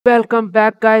Welcome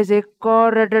back guys एक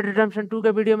और red dead redemption 2 के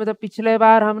वीडियो में। तो पिछले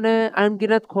बार हमने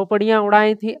अनगिनत खोपड़ियां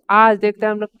उड़ाई थी। आज देखते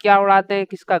हैं हम लोग क्या उड़ाते हैं,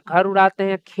 किसका घर उड़ाते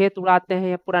हैं, खेत उड़ाते हैं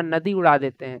या पूरा नदी उड़ा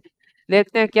देते हैं।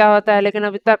 देखते हैं क्या होता है। लेकिन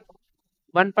अभी तक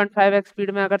 1.5x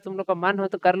स्पीड में अगर तुम लोग का मन हो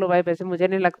तो कर लो भाई। वैसे मुझे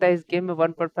नहीं लगता इस गेम में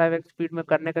 1.5x स्पीड में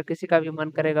करने का किसी का भी मन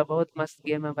करेगा। बहुत मस्त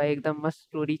गेम है भाई, एकदम मस्त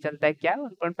स्टोरी चलता है। क्या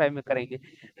 1.5 में करेंगे,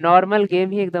 नॉर्मल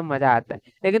गेम ही एकदम मजा आता है।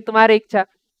 लेकिन तुम्हारी इच्छा,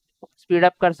 स्पीड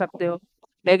अप कर सकते हो।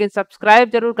 लेकिन सब्सक्राइब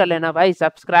जरूर कर लेना भाई।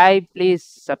 सब्सक्राइब प्लीज,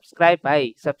 सब्सक्राइब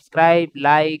भाई, subscribe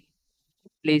like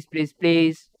please please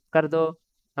please कर दो।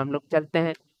 हम लोग चलते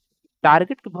हैं,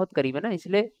 टारगेट के बहुत करीब है ना,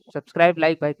 इसलिए सब्सक्राइब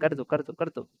लाइक भाई कर दो कर दो कर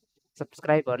दो।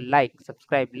 सब्सक्राइब और लाइक,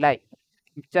 सब्सक्राइब लाइक।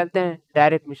 चलते हैं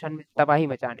डायरेक्ट मिशन में तबाही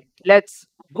मचाने। Let's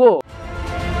go.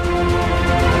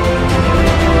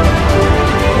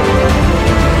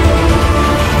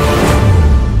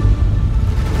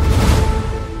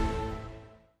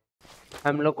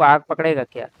 हम लोग को आग पकड़ेगा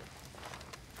क्या?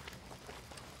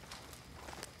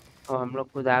 और हम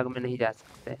लोग खुद आग में नहीं जा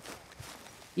सकते।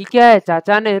 ये क्या है,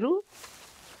 चाचा नेहरू?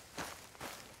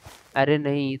 अरे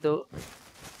नहीं, ये तो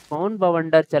कौन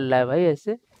बवंडर चल रहा है भाई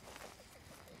ऐसे?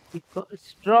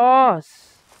 स्ट्रॉस,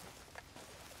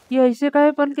 ये ऐसे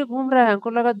काहे बन के घूम रहा है? हमको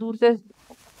लगा दूर से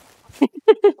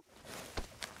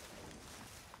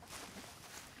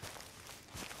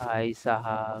भाई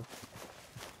साहब,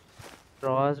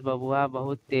 स्ट्रॉस बबुआ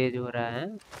बहुत तेज हो रहा है।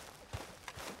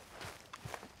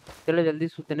 चलो जल्दी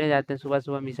सुतने जाते हैं, सुबह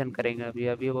सुबह मिशन करेंगे। अभी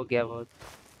अभी हो गया बहुत।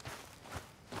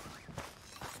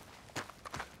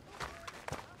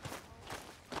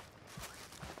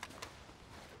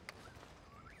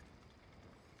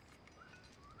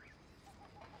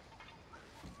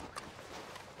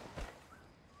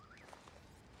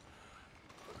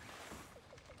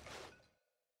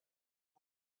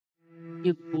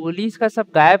 ये गोली इसका सब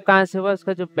गायब कहाँ से हुआ?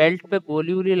 उसका जो बेल्ट पे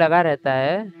गोली वोली लगा रहता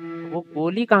है, वो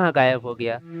गोली कहाँ गायब हो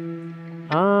गया?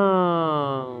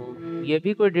 हाँ, ये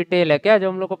भी कोई डिटेल है क्या जो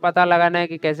हम लोग को पता लगाना है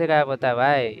कि कैसे गायब होता है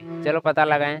भाई? चलो पता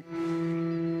लगाएं।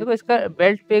 देखो इसका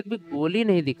बेल्ट पे एक भी गोली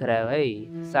नहीं दिख रहा है भाई।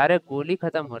 सारे गोली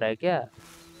खत्म हो रहा है क्या?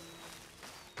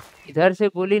 इधर से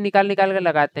गोली निकाल निकाल के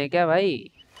लगाते हैं क्या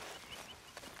भाई?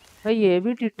 भाई ये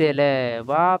भी डिटेल है,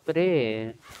 बाप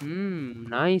रे।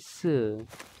 नाइस।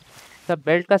 सब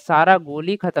बेल्ट का सारा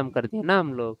गोली खत्म कर दिया ना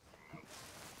हम लोग।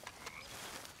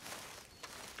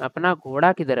 अपना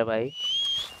घोड़ा किधर है भाई?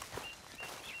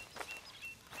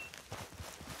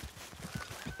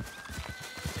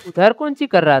 उधर कौन सी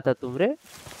कर रहा था तुम रे?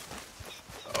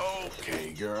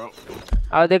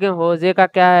 अब देखें होजे का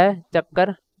क्या है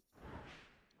चक्कर।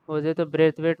 होजे तो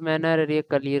ब्रेथ वेट मैनर और ये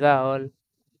कलीगा हॉल।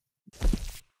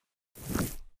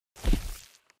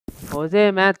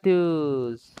 होजे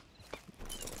मैथ्यूज।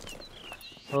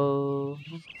 ओ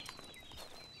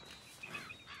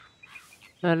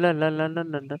ला ला ला ला ला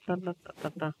ला ला ला ला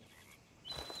ला।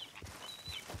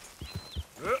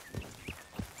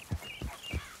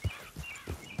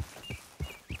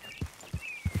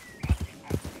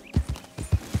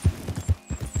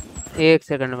 एक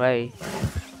सेकंड भाई।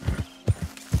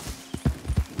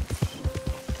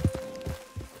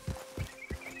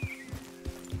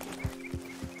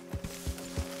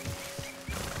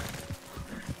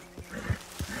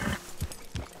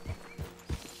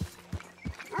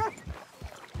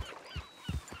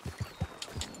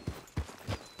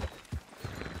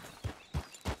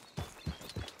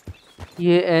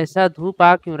 ये ऐसा धूप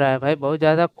आ क्यों रहा है भाई? बहुत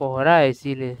ज्यादा कोहरा है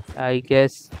इसीलिए आई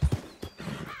गेस।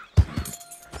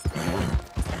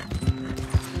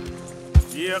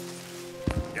 Yep.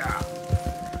 Yeah.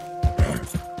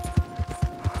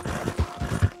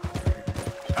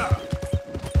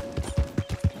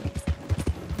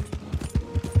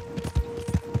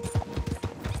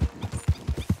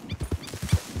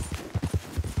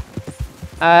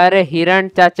 अरे हिरण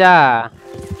चाचा,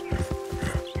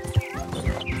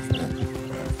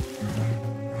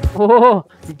 ओह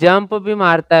जंप भी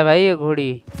मारता है भाई ये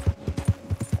घोड़ी।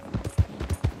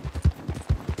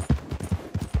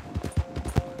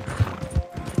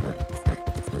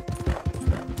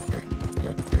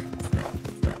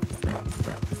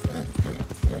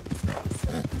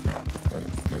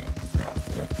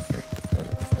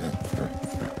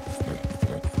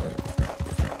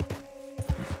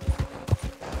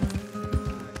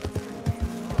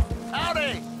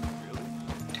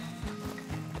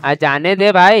 आ जाने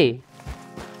दे भाई।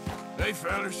 Hey,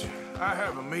 fellas. I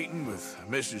have a meeting with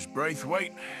Mrs.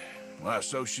 Braithwaite. My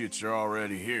associates are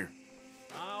already here.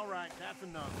 All right, that's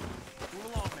enough. Cool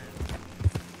along, man.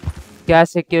 क्या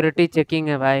सिक्योरिटी चेकिंग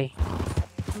है भाई?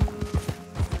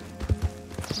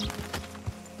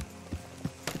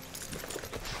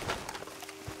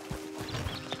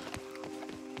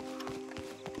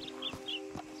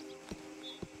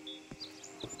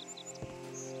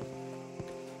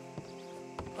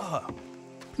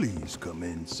 Please come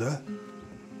in, sir.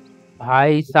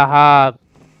 भाई साहब,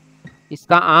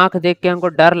 इसका आंख देख के हमको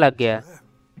डर लग गया।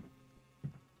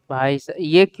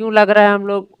 ये क्यों लग रहा है हम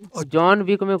लोग जॉन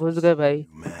विक में घुस गए भाई।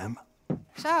 Ma'am.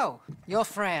 So, your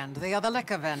friend, the other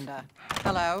liquor vendor.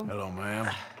 Hello. Hello, ma'am.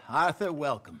 Arthur,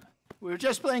 welcome. We were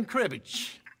just playing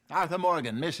cribbage. Arthur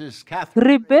Morgan, Mrs. Catherine.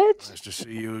 Cribbage? Nice to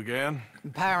see you again.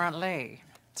 Apparently.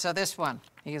 So this one,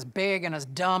 he is big and as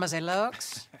dumb as he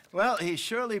looks? Well, he's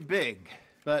surely big,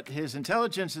 but his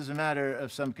intelligence is a matter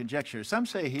of some conjecture. Some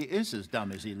say he is as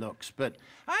dumb as he looks, but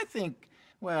I think,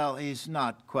 well, he's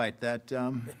not quite that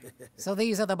dumb. So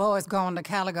these are the boys going to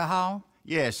Gallagher Hall?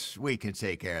 Yes, we can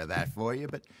take care of that for you,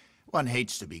 but one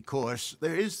hates to be coarse.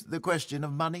 There is the question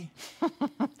of money.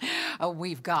 Oh,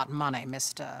 we've got money,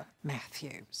 Mr.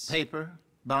 Matthews. Paper,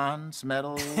 bonds,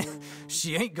 metal.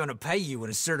 She ain't gonna pay you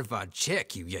with a certified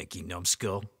check, you Yankee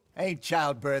numbskull. Ain't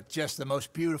childbirth just the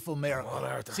most beautiful miracle? Well,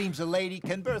 Arthur. Seems a lady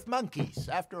can birth monkeys,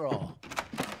 after all.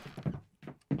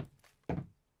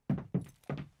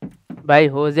 भाई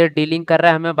होजे dealing कर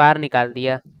रहा है, हमें बाहर निकाल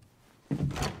दिया।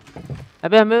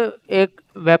 अबे हमें एक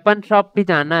वेपन शॉप भी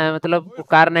जाना है, मतलब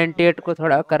कार 98 को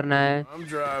थोड़ा करना है। I'm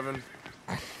driving.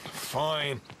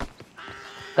 Fine.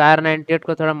 कार 98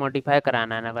 को थोड़ा मॉडिफाई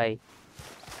कराना है ना भाई।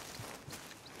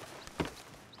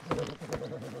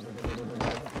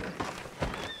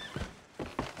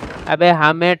 अबे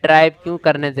हमें ड्राइव क्यों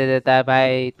करने दे देता है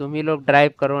भाई, तुम ही लोग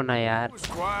ड्राइव करो ना यार। Was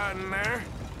quiet in there.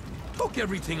 Took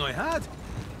everything I had.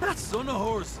 That son of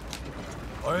hers.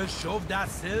 I'll shove that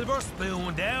silver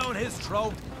spoon down his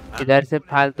throat. इधर से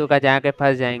फालतू का जाके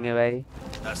फंस जाएंगे भाई।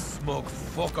 A smug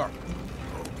fucker.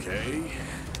 Okay.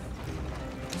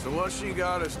 So what she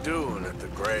got us doing at the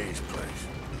Gray's place?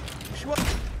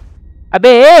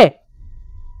 अबे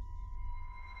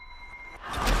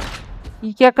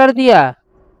ये क्या कर दिया?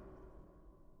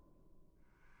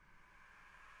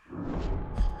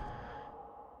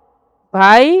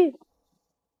 भाई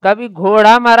कभी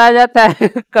घोड़ा मारा जाता है,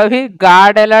 कभी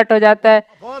गार्ड अलर्ट हो जाता है।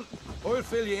 Come on, I'll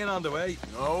fill you in on the way.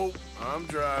 No, I'm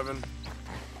driving.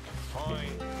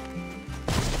 Fine.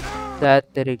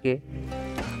 तरीके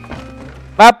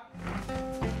पाप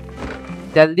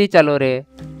जल्दी चलो रे।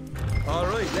 All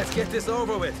right, let's get this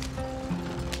over with.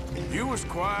 You was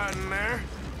quiet in there.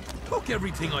 Took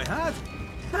everything I had.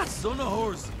 That son of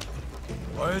hers.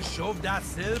 I'll shove that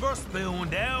silver spoon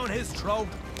down his throat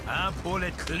and pull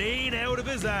it clean out of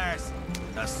his arse.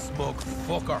 A smug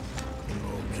fucker.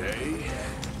 Okay.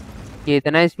 ये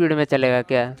इतना speed में चलेगा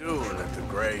क्या? Doing at the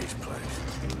Gray's place.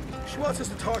 She wants us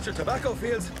to torture tobacco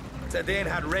fields. Said they ain't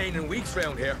had rain in weeks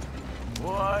round here.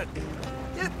 What?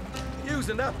 Yeah,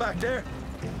 using that back there.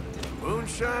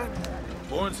 Moonshine?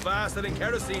 Burns faster than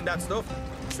kerosene, that stuff.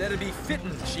 Said it'd be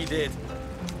fitting, she did.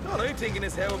 All I'm thinking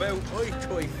is how about I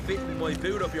try fitting my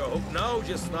boot up your hook now,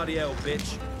 just snotty old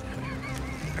bitch.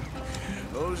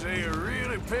 Jose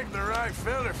really picked the right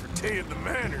fella for tea at the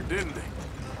manor, didn't he?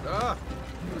 Ah,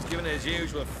 he was giving it his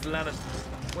usual flannin'.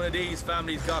 One of these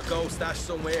families got gold stashed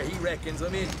somewhere, he reckons. I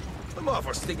mean, I'm all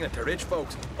for sticking it to rich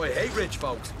folks. I hate rich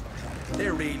folks.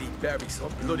 There really better be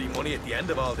some bloody money at the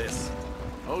end of all this.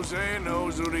 Jose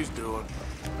knows what he's doing.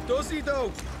 Does he,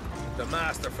 though? The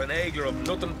master finagler of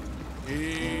nothing.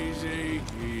 Easy,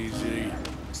 easy.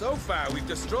 So far, we've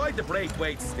destroyed the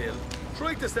Braithwaites still,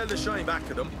 tried to sell the shine back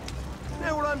to them.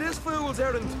 Now we're on this fool's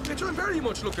errand, which I'm very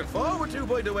much looking forward to,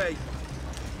 by the way.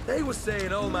 They was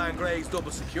saying old man Gray's double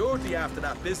security after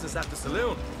that business at the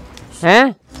saloon.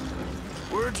 हैं?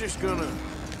 We're just gonna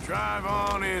drive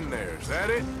on in there, is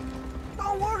that it?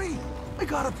 Don't worry, I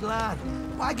got a plan.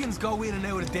 Wagons go in and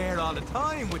out of there all the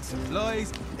time with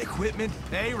supplies, equipment,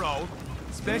 payroll.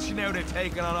 Especially now they're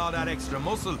taking on all that extra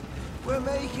muscle. We're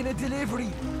making a delivery,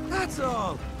 that's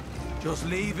all. Just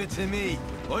leave it to me.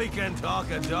 I can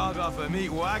talk a dog off a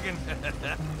meat wagon.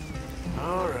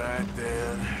 All right,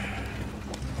 then.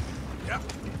 Yep.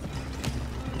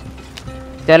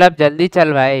 चल अब जल्दी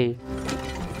चल भाई।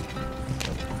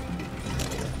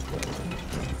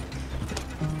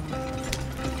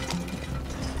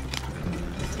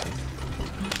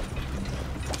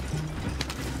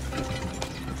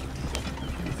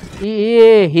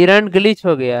 ये हिरण glitch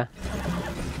हो गया।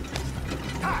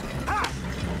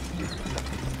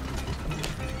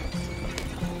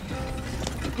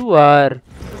 तू यार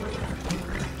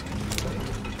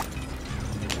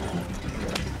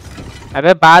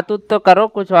अबे बात तो करो,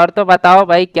 कुछ और तो बताओ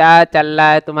भाई, क्या चल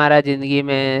रहा है तुम्हारा जिंदगी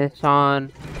में शॉन?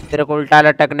 तेरे को उल्टा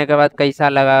लटकने के बाद कैसा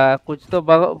लगा? कुछ तो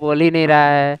बोल ही नहीं रहा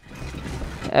है।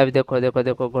 अब देखो देखो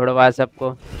देखो घोड़वा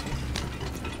सबको।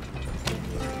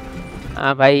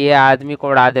 हाँ भाई ये आदमी को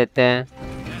उड़ा देते हैं।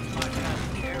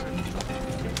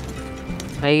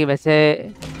 भाई वैसे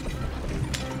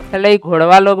चले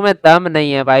घोड़वा लोग में दम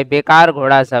नहीं है भाई, बेकार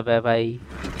घोड़ा सब है भाई।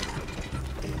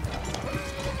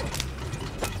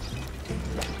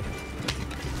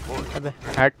 अबे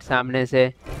हट सामने से।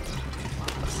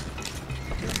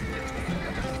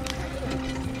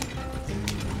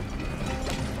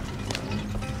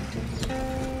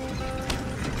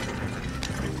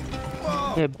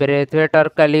 ये ब्रेथवेट और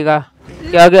कलीगा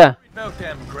क्या गया? About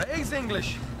them greys,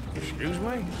 English. Excuse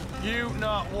me? You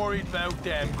not worried about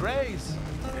them greys?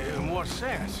 In what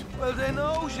sense? Well, they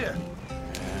knows you.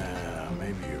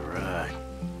 Maybe you're right.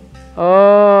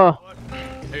 Oh,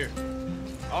 Here,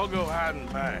 I'll go hiding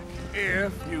back.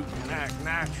 If you can act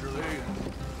naturally,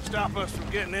 stop us from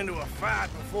getting into a fight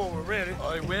before we're ready.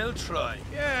 I will try.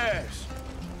 Yes.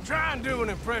 Try and do an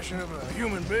impression of a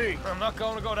human being. I'm not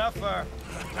going to go that far.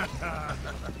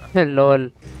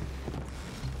 लोल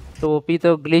टोपी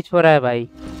तो glitch हो रहा है भाई,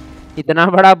 इतना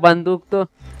बड़ा बंदूक तो।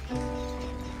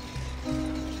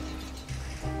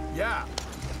 Yeah.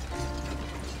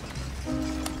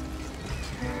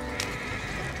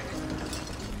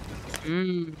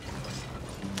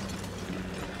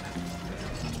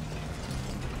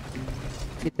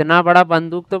 इतना बड़ा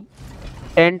बंदूक तो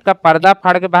टेंट का पर्दा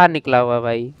फाड़ के बाहर निकला हुआ है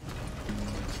भाई।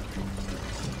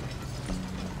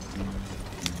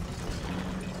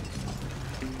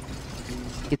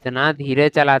 कितना धीरे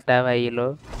चलाता है भाई ये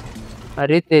लोग।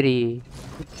 अरे तेरी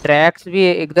ट्रैक्स भी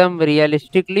एकदम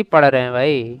रियलिस्टिकली पड़ रहे हैं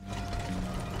भाई।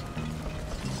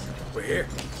 We're here.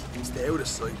 Stay out of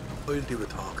sight. I'll do the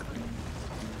talking.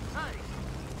 Hey,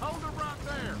 hold it right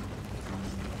there.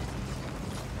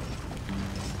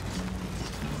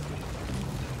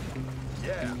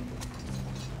 Yeah.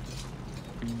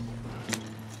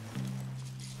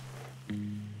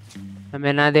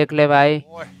 हमें ना देख ले भाई।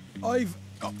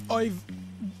 Boy,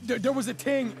 there was a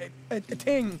thing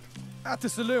at the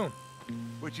saloon.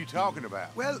 What you talking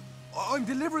about? Well, I'm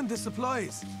delivering the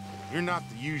supplies. You're not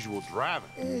the usual driver.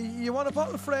 You want a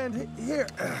bottle, friend? Here.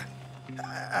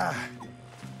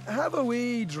 Have a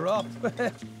wee drop.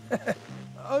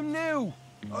 I'm new.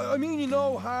 I mean you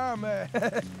no harm.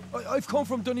 I've come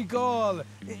from Donegal,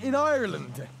 in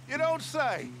Ireland. You don't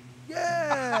say.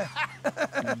 Yeah.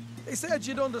 They said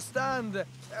you'd understand.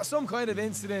 Some kind of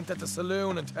incident at the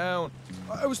saloon in town.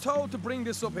 I was told to bring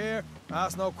this up here.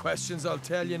 Ask no questions, I'll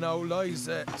tell you no lies.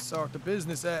 Sort of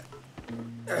business.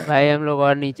 भाई हम लोग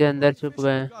और नीचे अंदर छुप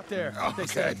गए हैं। Got there, they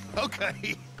said.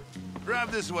 Okay.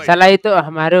 Drive this way. साला ये तो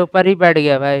हमारे ऊपर ही बैठ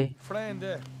गया भाई। Friend,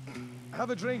 have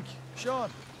a drink. Sean.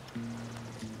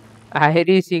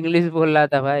 Irish English बोल रहा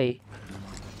था भाई।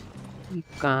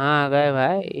 कहाँ आ गए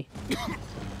भाई?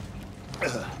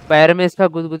 पैर में इसका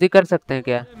गुदगुदी कर सकते हैं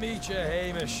क्या? Meet you,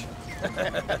 Hamish.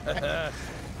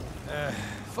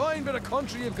 Fine bit of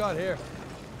country you've got here.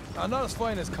 Not as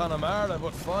fine as Connemara,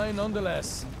 but fine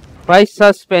nonetheless. भाई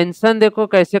सस्पेंशन देखो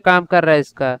कैसे काम कर रहा है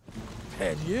इसका।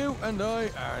 And you and I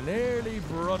are nearly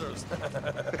brothers.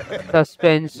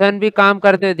 Suspension भी काम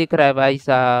करते दिख रहा है भाई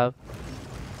साहब।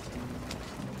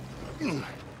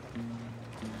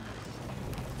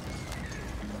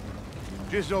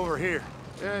 Just over here.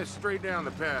 Yeah, straight down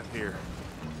the path here.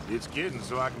 It's getting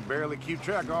so I can barely keep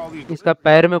track of all these. इसका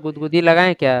पैर में गुदगुदी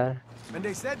लगाएं क्या? When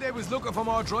they said they was looking for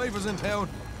more drivers in town,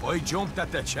 I jumped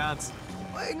at the chance.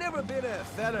 I never been a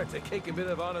feller to kick a bit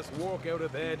of honest work out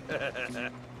of bed.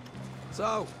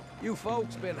 So, you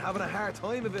folks been having a hard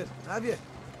time of it, have you?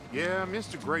 Yeah,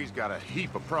 Mr. Gray's got a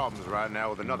heap of problems right now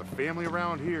with another family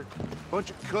around here. Bunch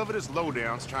of covetous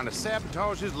lowdowns trying to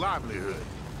sabotage his livelihood.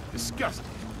 Disgusting.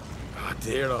 Oh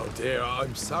dear,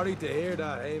 I'm sorry to hear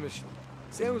that, Hamish.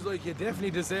 Sounds like you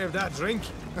definitely deserve that drink.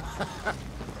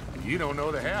 You don't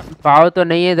know the half पाव तो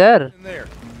नहीं है इधर। in there.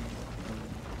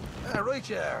 Right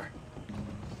there.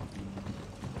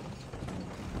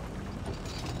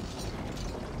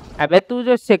 अबे तू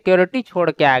जो security छोड़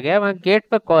के आ गया वहाँ गेट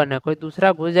पे कौन है? कोई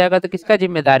दूसरा घुस जाएगा तो किसका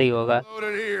जिम्मेदारी होगा?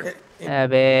 Loaded here.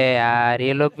 अबे यार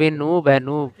ये लोग भी नूब है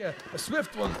noob. Yeah, a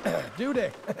swift one, do they?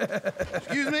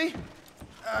 Excuse me?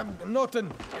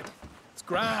 Nothing. It's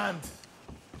grand.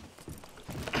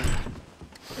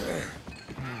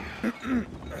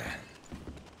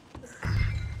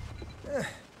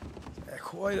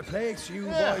 Quite a place you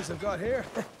boys have got here.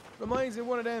 Reminds me of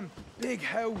one of them big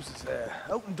houses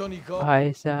out in Donegal.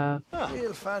 भाई साहब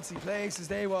Real fancy places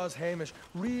they was, Hamish.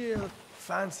 Real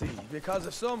fancy. Because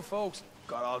if some folks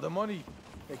got all the money,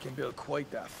 they can build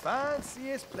quite the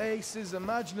fanciest places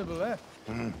imaginable, eh?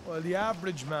 While the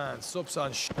average man sups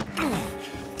on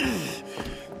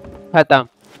खत्म।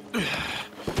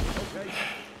 Okay.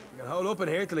 You can hold up in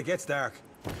here till it gets dark.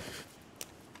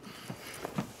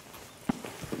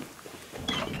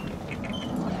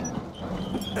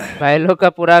 भाई लोग का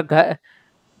पूरा घर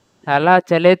साला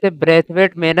चले थे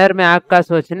Brathwaite manner में आग का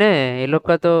सोचने, ये लोग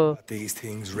का तो These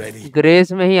things ready.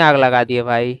 ग्रेस में ही आग लगा दिए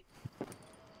भाई।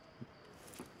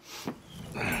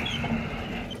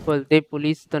 बोलते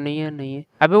पुलिस तो नहीं है, नहीं है।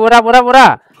 अबे बुरा बुरा बुरा।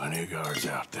 Plenty of guards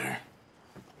out there.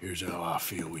 Here's how I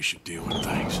feel we should deal with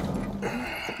things.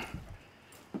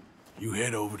 You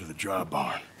head over to the dry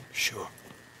barn. Sure.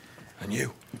 And you?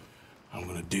 I'm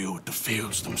gonna deal with the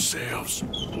fields themselves.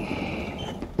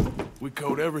 We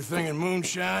coat everything in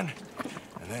moonshine,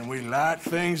 and then we light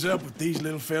things up with these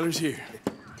little fellas here.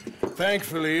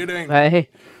 Thankfully, it ain't. भाई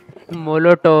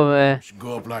Molotov है। Should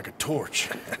go up like a torch.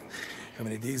 How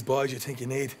many of these boys you think you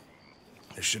need?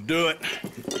 This should do it.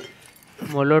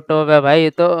 Molotov है भाई, ये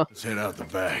तो Let's head out the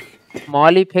back.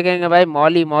 मौली फेंकेंगे भाई,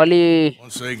 मौली मौली।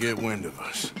 Once they get wind of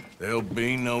us, there'll be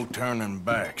no turning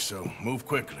back, so move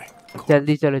quickly.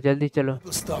 जल्दी चलो जल्दी चलो।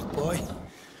 The stock boy.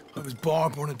 I was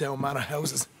born burning down manor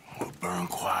houses. We'll burn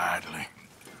quietly.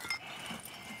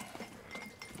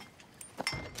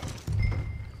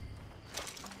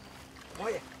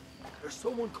 Quiet. There's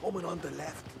someone coming on the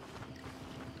left.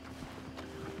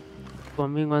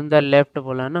 Coming on the left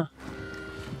बोला ना।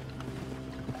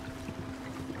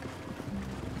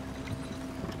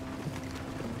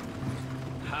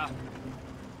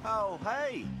 Oh,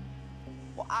 hey.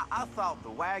 Well, I thought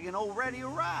the wagon already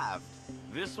arrived.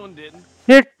 This one didn't.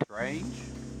 Shit. Strange.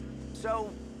 So,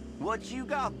 what you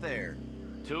got there?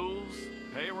 Tools,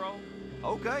 payroll.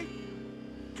 Okay.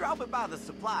 Drop it by the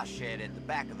supply shed at the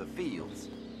back of the fields.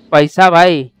 पैसा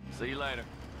भाई, See you later.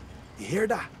 You hear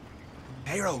that?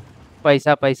 Hero.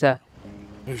 पैसा पैसा।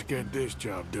 Let's get this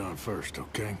job done first,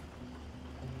 okay?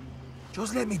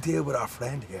 Just let me deal with our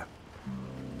friend here.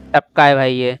 टपका है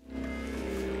भाई ये।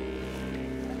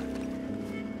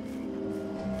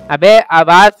 अबे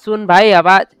आवाज सुन भाई,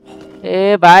 आवाज।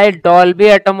 ए भाई डॉल्बी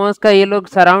एटमॉस का ये लोग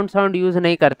सराउंड साउंड यूज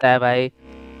नहीं करता है भाई।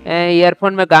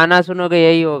 ईयरफोन में गाना सुनोगे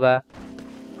यही होगा।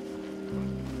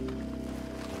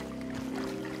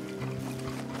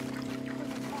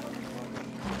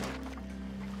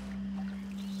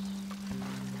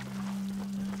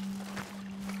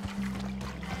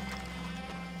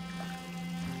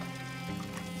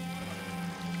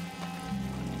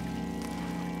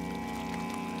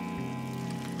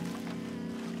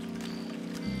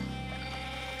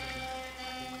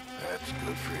 That's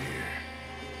good for here.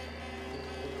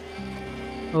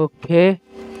 Okay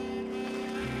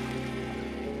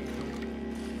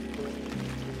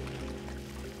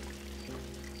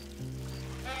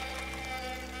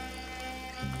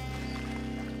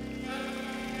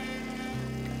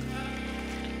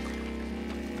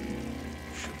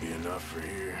Should be enough for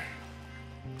here.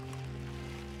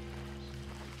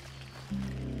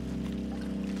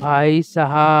 भाई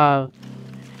साहब,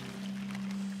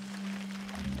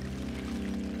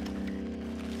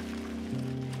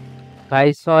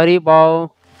 भाई सॉरी बाओ,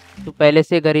 तू पहले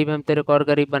से गरीब है, हम तेरे को और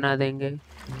गरीब बना देंगे।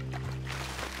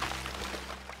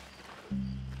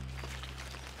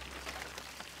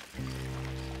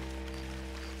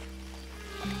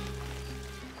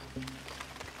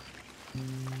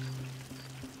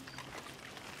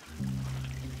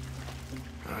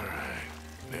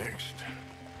 Next.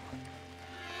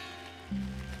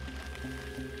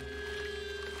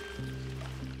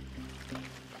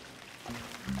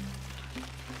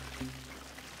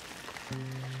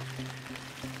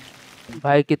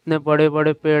 भाई कितने बड़े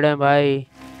बड़े पेड़ हैं भाई।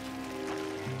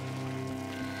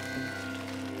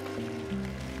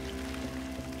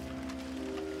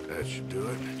 That should do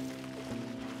it.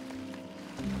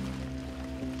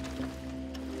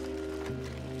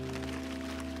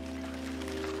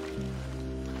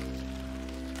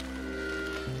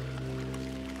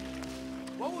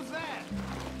 What was that?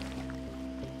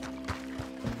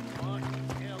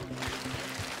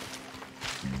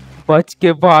 बच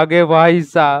के भागे भाई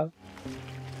साहब।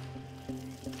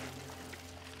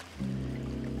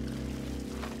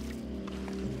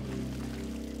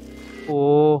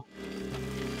 ओ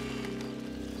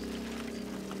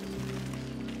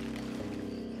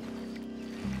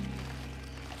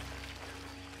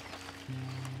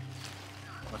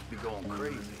Must be going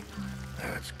crazy.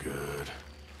 That's good.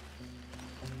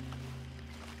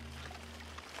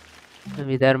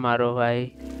 इधर मारो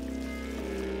भाई।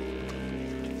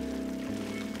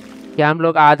 क्या हम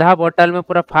लोग आधा बोतल में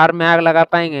पूरा फार्म में आग लगा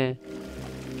पाएंगे?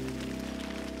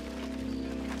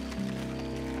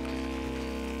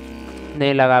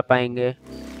 नहीं लगा पाएंगे।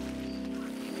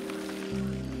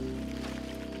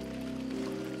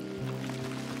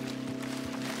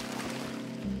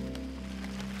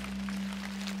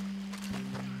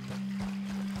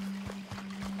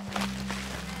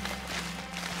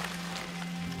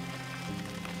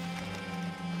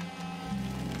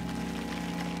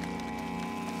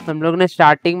 हम लोग ने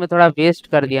स्टार्टिंग में थोड़ा वेस्ट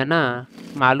कर दिया ना,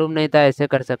 मालूम नहीं था ऐसे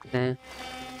कर सकते हैं।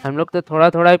 हम लोग तो थोड़ा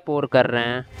थोड़ा ही पोर कर रहे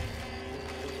हैं।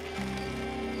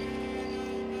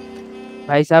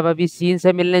 भाई साहब अभी सीन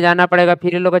से मिलने जाना पड़ेगा,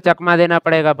 फिर इन लोग को चकमा देना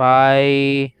पड़ेगा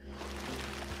भाई।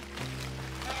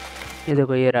 ये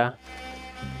देखो ये रहा।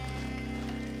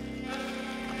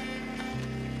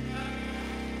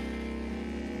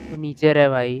 तो नीचे रहे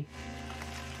भाई,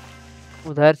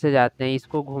 उधर से जाते हैं।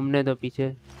 इसको घूमने दो,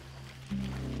 पीछे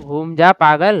घूम जा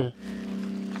पागल।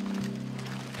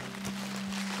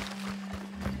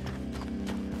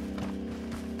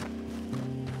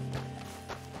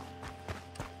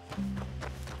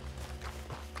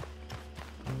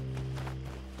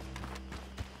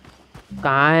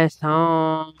 कहाँ है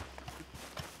सॉन्ग?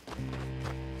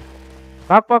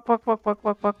 पक पक पक पक पक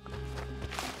पक पक।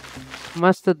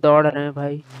 मस्त दौड़ रहे हैं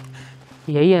भाई।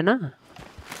 यही है ना?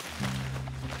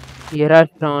 ये रहा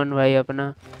स्टोन भाई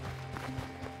अपना।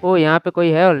 ओ यहाँ पे कोई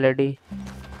है ऑलरेडी।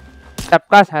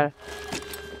 टपका था,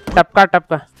 टपका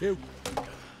टपका।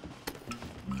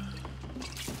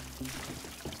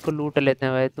 इसको लूट लेते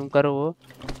हैं भाई, तुम करो वो।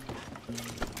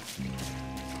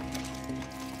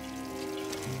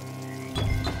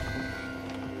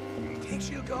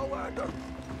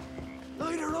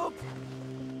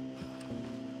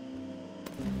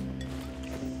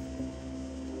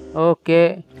 Okay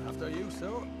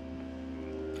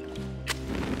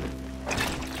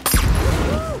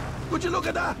Would you look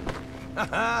at that?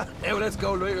 Now let's go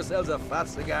light yourselves a fat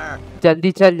cigar.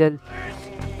 जल्दी चल जल्दी।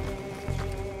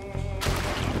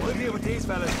 We'll deal with these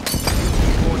fellas.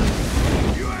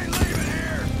 You ain't leaving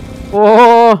here.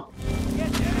 Oh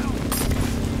Get down.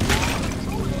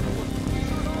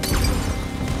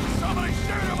 Somebody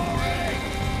shoot him already.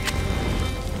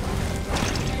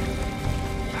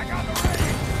 I got the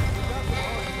range.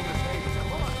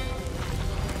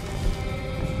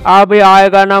 अब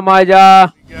आएगा ना मजा।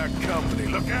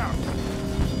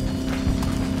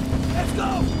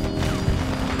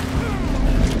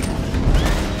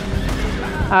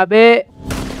 अबे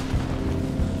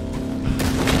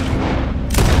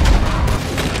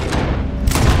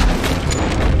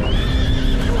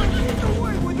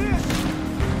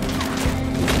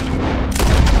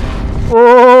ओ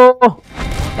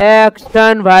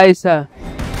action भाई साहब।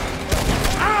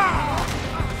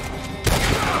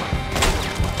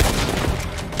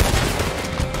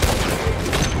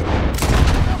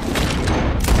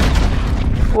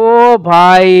 ओ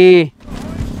भाई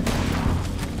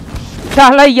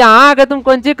साला यहाँ आके तुम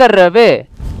कौन सी कर रहे हो बे?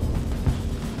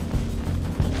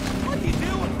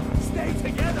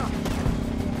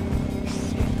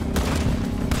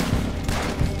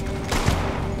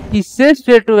 इससे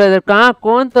स्ट्रेट टुगेदर कहाँ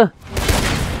कौन तो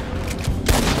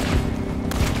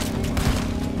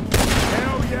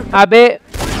अबे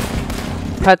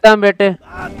खत्म बेटे।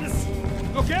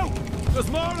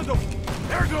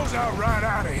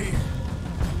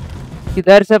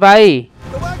 किधर से भाई?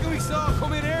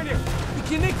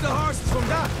 You nick the horses from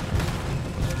that.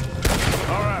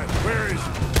 All right, where is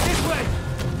he? This way.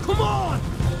 Come on.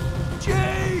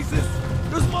 Jesus,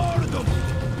 there's more of them.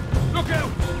 Look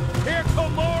out. Here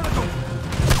come more of them.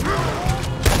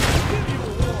 Give you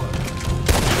a war.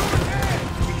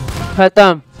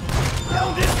 खत्म। Down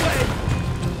this way.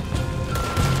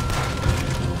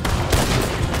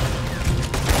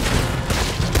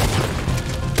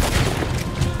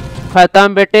 खत्म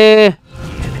बेटे।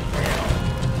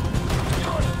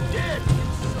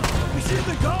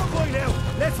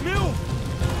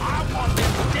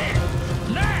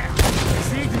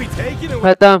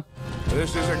 खत्म।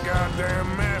 This is a goddamn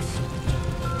mess.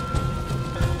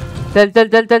 चल चल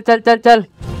चल चल चल चल चल।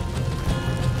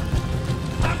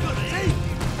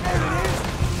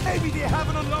 Maybe they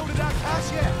haven't unloaded that cash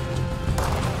yet.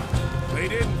 They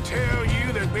didn't tell you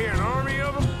there'd be an army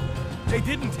of them? They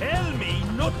didn't tell me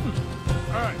nothing.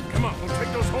 All right, come on, we'll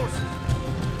take those horses.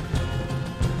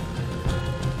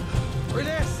 Well,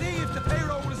 let's see if the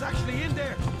payroll is actually in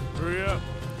there. Hurry up.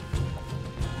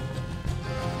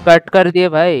 Cut कर दिए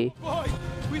भाई। Boy,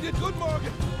 we did good,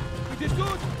 Morgan. We did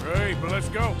good. Great, but let's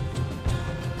go.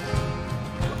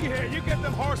 Looky here, you get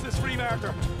them horses free,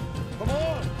 Martha. Come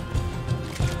on.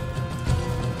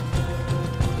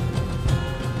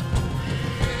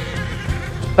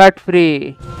 Cut free.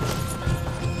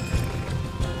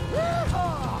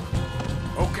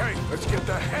 Okay, let's get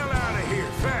the hell out of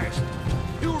here fast.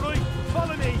 You right,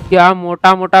 follow me. क्या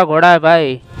मोटा मोटा घोड़ा है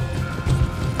भाई।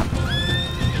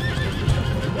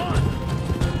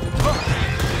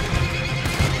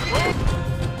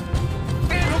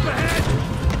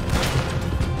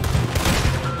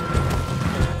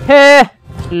 हे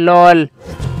lol.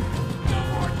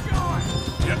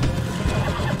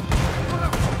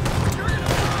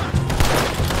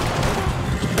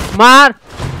 मार,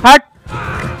 हट।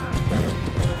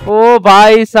 ओ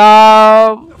भाई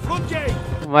साहब,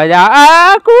 मजा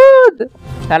कूद।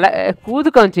 साला कूद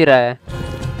कौन सी रहा है?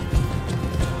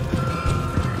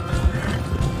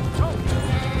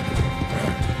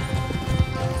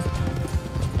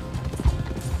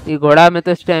 ये घोड़ा में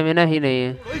तो स्टेमिना ही नहीं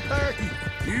है।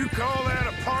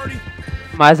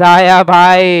 मजा आया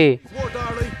भाई,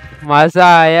 मजा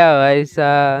आया भाई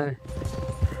साहब।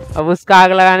 अब उसका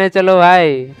आग लगाने चलो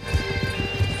भाई।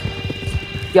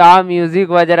 क्या म्यूजिक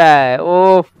बज रहा है,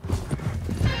 ओह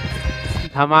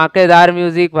धमाकेदार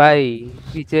म्यूजिक भाई।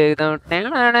 पीछे एकदम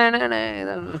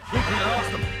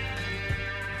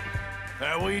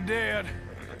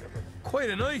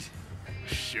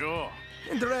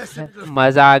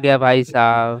मजा आ गया भाई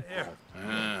साहब।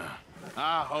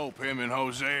 I hope him and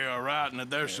Jose are right and that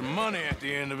there's some money at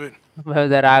the end of it.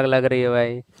 उधर आग लग रही है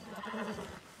भाई।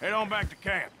 Head on back to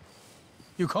camp.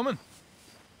 You coming?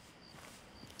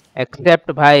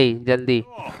 Accept भाई जल्दी।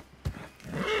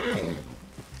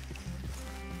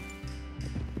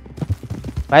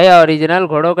 भाई ओरिजिनल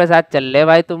घोड़ों के साथ चल ले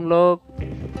भाई, तुम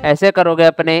लोग ऐसे करोगे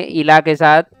अपने इला के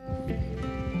साथ?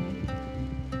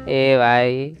 ए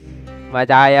भाई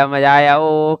मजा आया, मजा आया।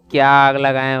 ओ क्या आग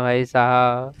लगाए भाई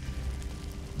साहब।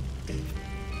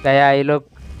 गया ये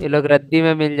लोग रद्दी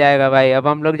में मिल जाएगा भाई। अब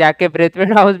हम लोग जाके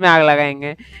ब्रेथवेट हाउस में आग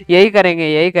लगाएंगे। यही करेंगे,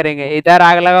 यही करेंगे। इधर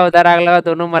आग लगा, उधर आग लगा,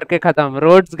 दोनों मर के खत्म।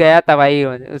 रोड्स गया तबाही,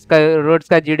 उसका रोड्स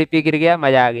का जीडीपी गिर गया,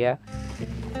 मजा आ गया।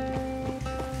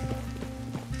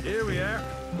 Here we are,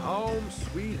 home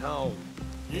sweet home.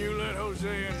 You let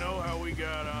Jose know how we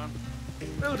got on.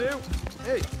 Will do.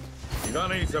 Hey, you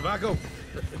got any tobacco?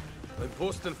 I'm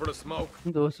posting for the smoke.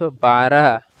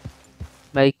 212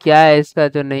 भाई क्या है इसका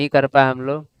जो नहीं कर पाए हम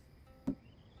लोग?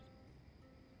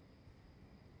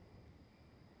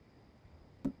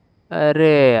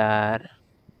 अरे यार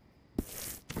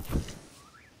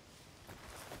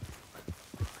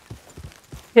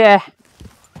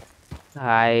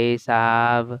भाई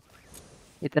साहब,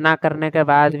 इतना करने के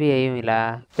बाद भी यही मिला।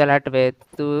 चल हट बे,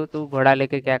 तू घोड़ा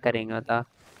लेके क्या करेंगे बता।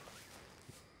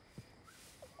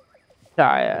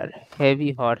 टायर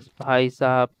हेवी हॉर्स भाई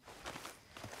साहब,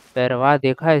 पैरवा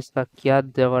देखा इसका, क्या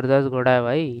जबरदस्त घोड़ा है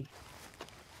भाई।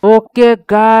 ओके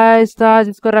गाइस, तो आज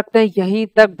इसको रखते हैं यहीं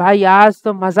तक भाई। आज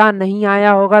तो मजा नहीं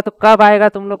आया होगा तो कब आएगा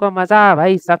तुम लोग को मजा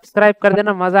भाई? सब्सक्राइब कर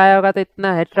देना। मजा आया होगा तो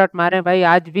इतना हेडशॉट मारे भाई,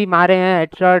 आज भी मारे हैं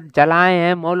हेडशॉट, जलाए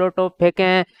हैं, मोलोटोव फेंके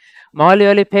हैं, मौली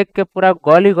वाली फेंक के पूरा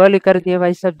गोली गोली कर दिए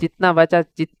भाई सब। जितना बचा,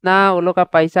 जितना वो लोग का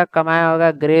पैसा कमाया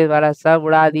होगा ग्रेज वाला सब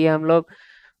उड़ा दिए हम लोग।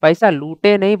 पैसा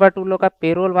लूटे नहीं, बट उन लोग का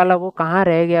पेरोल वाला वो कहाँ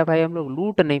रह गया भाई? हम लोग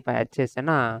लूट नहीं पाए अच्छे से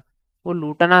ना, वो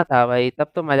लूटना था भाई,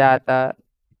 तब तो मजा आता।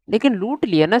 लेकिन लूट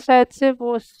लिया ना शायद से,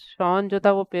 वो शॉन जो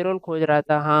था वो पेरोल खोज रहा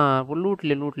था। हाँ वो लूट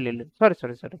ले, सॉरी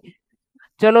सॉरी सॉरी।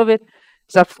 चलो फिर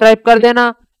सब्सक्राइब कर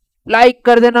देना, लाइक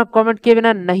कर देना, कमेंट किए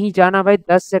बिना नहीं जाना भाई।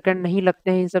 10 सेकंड नहीं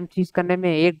लगते हैं इन सब चीज करने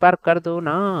में, एक बार कर दो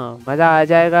ना, मजा आ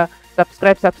जाएगा।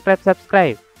 Subscribe subscribe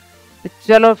subscribe. तो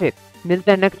चलो फिर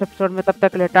मिलते हैं नेक्स्ट एपिसोड में, तब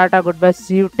तक के लिए Tata, good bye,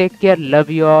 C you, take care,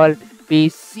 love you all,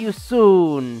 piece, C you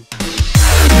soon.